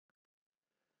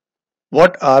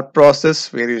What are process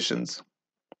variations,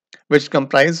 which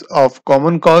comprise of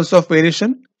common cause of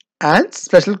variation and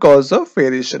special cause of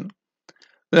variation?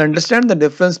 We'll understand the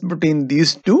difference between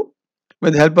these two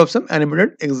with the help of some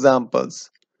animated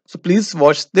examples. So please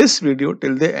watch this video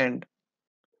till the end.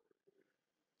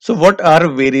 So what are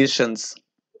variations?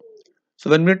 So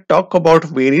when we talk about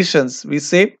variations, we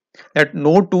say that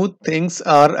no two things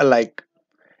are alike.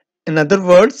 In other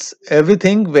words,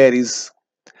 everything varies,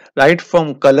 right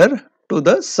from color to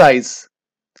the size.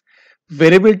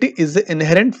 Variability is the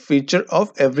inherent feature of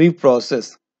every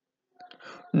process.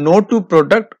 No two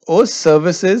product or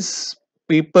services,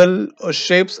 people or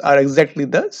shapes are exactly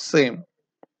the same.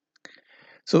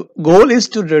 So goal is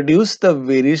to reduce the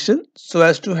variation so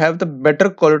as to have the better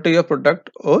quality of product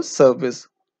or service.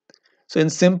 So in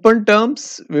simple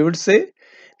terms, we would say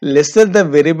lesser the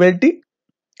variability,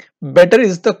 better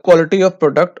is the quality of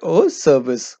product or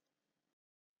service.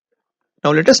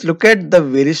 Now let us look at the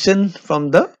variation from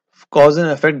the cause and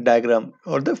effect diagram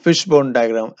or the fishbone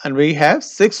diagram, and we have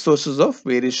 6 sources of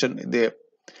variation there.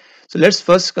 So let's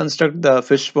first construct the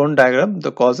fishbone diagram,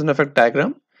 the cause and effect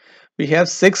diagram. We have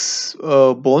 6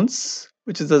 bones,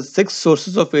 which is the 6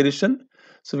 sources of variation.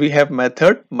 So we have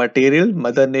method, material,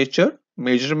 mother nature,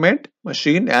 measurement,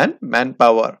 machine and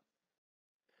manpower.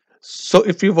 So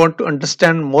if you want to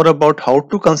understand more about how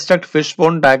to construct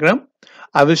fishbone diagram,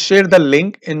 I will share the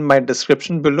link in my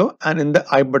description below and in the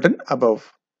I button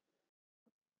above.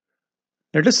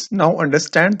 Let us now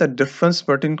understand the difference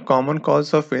between common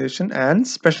cause of variation and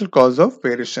special cause of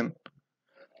variation.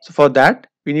 So for that,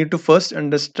 we need to first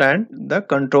understand the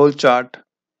control chart.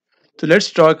 So let's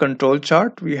draw a control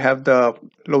chart. We have the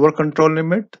lower control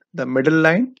limit, the middle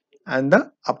line and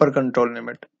the upper control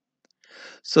limit.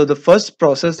 So the first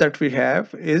process that we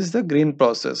have is the green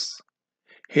process.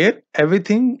 Here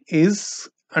everything is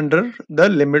under the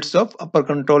limits of upper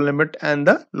control limit and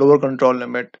the lower control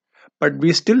limit, but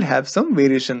we still have some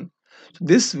variation. So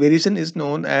this variation is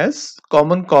known as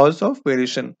common cause of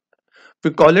variation.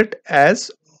 We call it as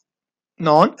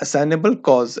non-assignable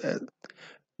cause.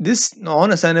 This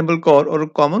non-assignable cause or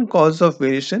common cause of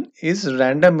variation is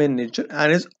random in nature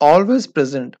and is always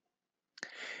present.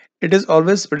 It is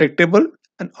always predictable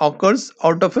and occurs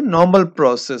out of a normal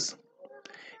process.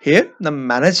 Here, the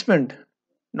management,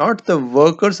 not the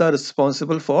workers, are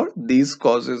responsible for these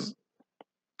causes.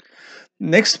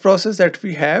 Next process that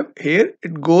we have here,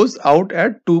 it goes out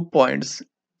at 2 points.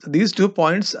 So these 2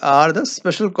 points are the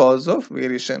special cause of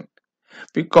variation.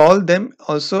 We call them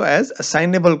also as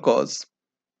assignable cause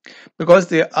because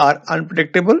they are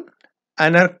unpredictable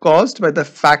and are caused by the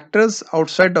factors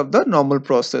outside of the normal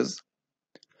process,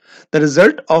 the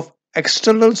result of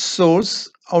external source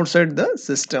outside the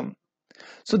system.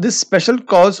 So this special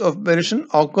cause of variation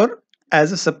occur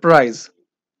as a surprise.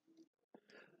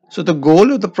 So the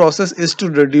goal of the process is to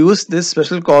reduce this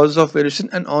special cause of variation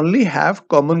and only have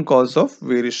common cause of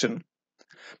variation,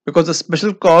 because the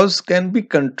special cause can be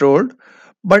controlled,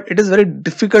 but it is very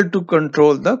difficult to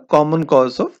control the common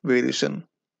cause of variation.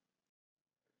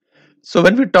 So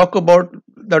when we talk about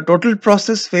the total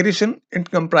process variation, it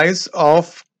comprises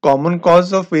of common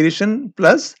cause of variation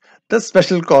plus the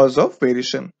special cause of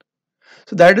variation.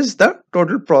 So that is the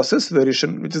total process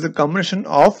variation, which is a combination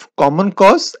of common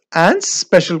cause and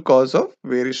special cause of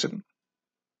variation.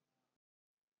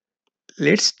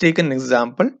 Let's take an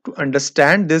example to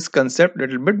understand this concept a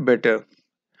little bit better.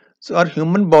 So our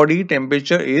human body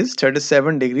temperature is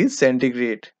 37 degrees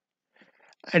centigrade.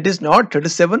 It is not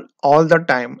 37 all the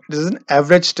time. It is an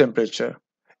average temperature.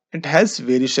 It has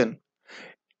variation.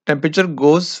 Temperature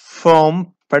goes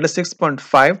from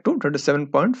 36.5 to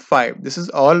 37.5. This is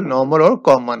all normal or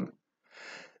common.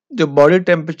 The body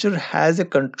temperature has a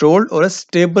controlled or a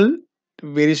stable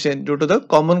variation due to the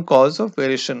common cause of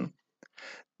variation.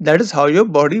 That is how your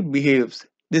body behaves.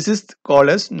 This is called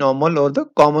as normal or the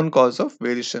common cause of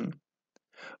variation.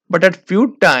 But at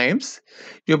few times,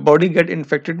 your body get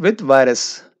infected with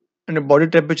virus and your body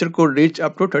temperature could reach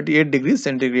up to 38 degrees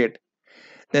centigrade.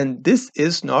 Then this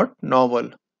is not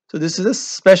normal. So this is a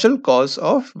special cause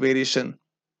of variation.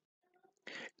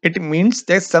 It means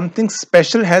that something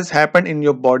special has happened in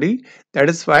your body. That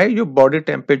is why your body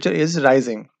temperature is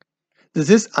rising. This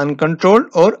is uncontrolled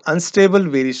or unstable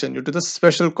variation due to the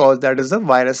special cause, that is the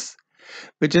virus,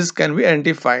 which can be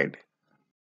identified.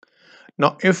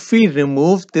 Now, if we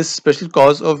remove this special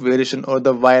cause of variation or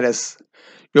the virus,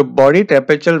 your body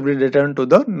temperature will return to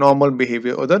the normal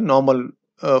behavior or the normal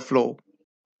flow.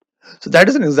 So that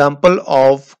is an example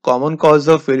of common cause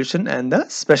of variation and the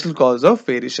special cause of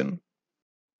variation.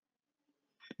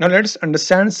 Now let's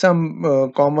understand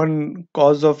some common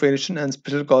cause of variation and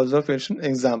special cause of variation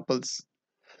examples.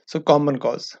 So common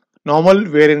cause.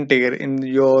 Normal wear and tear in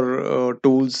your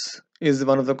tools is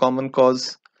one of the common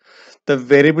cause. The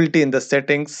variability in the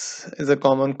settings is a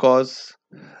common cause.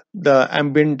 The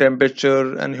ambient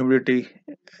temperature and humidity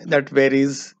that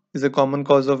varies is a common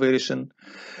cause of variation.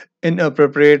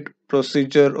 Inappropriate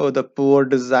procedure or the poor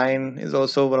design is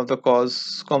also one of the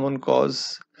common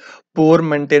cause. Poor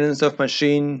maintenance of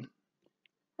machine,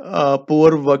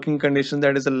 poor working condition,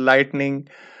 that is a lightning.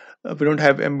 We don't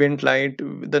have ambient light,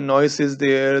 the noise is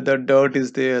there, the dirt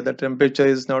is there, the temperature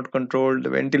is not controlled,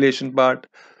 the ventilation part.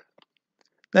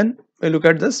 Then we look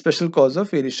at the special cause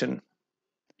of variation,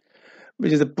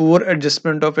 which is a poor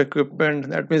adjustment of equipment.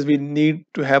 That means we need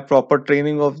to have proper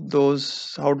training of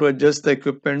those how to adjust the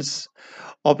equipments.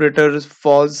 Operator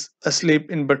falls asleep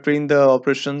in between the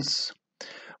operations,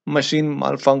 machine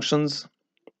malfunctions,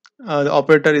 the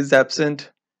operator is absent,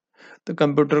 the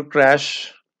computer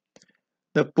crash,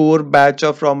 the poor batch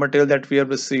of raw material that we have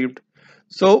received.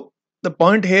 So the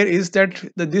point here is that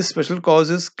these special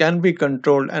causes can be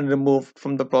controlled and removed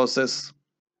from the process,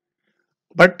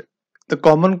 but the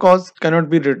common cause cannot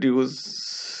be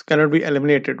reduced, cannot be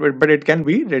eliminated, but it can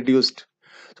be reduced.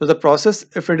 So the process,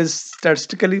 if it is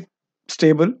statistically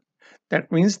stable,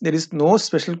 that means there is no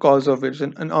special cause of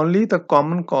variation and only the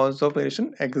common cause of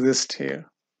variation exists here.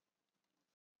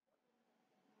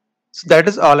 So that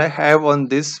is all I have on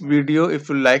this video. If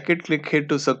you like it, click here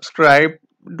to subscribe.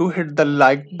 Do hit the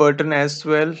like button as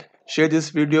well. Share this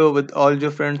video with all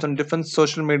your friends on different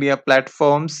social media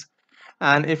platforms.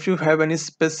 And if you have any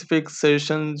specific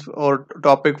suggestions or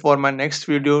topic for my next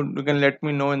video, you can let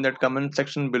me know in that comment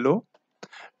section below.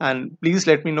 And please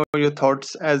let me know your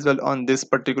thoughts as well on this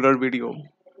particular video.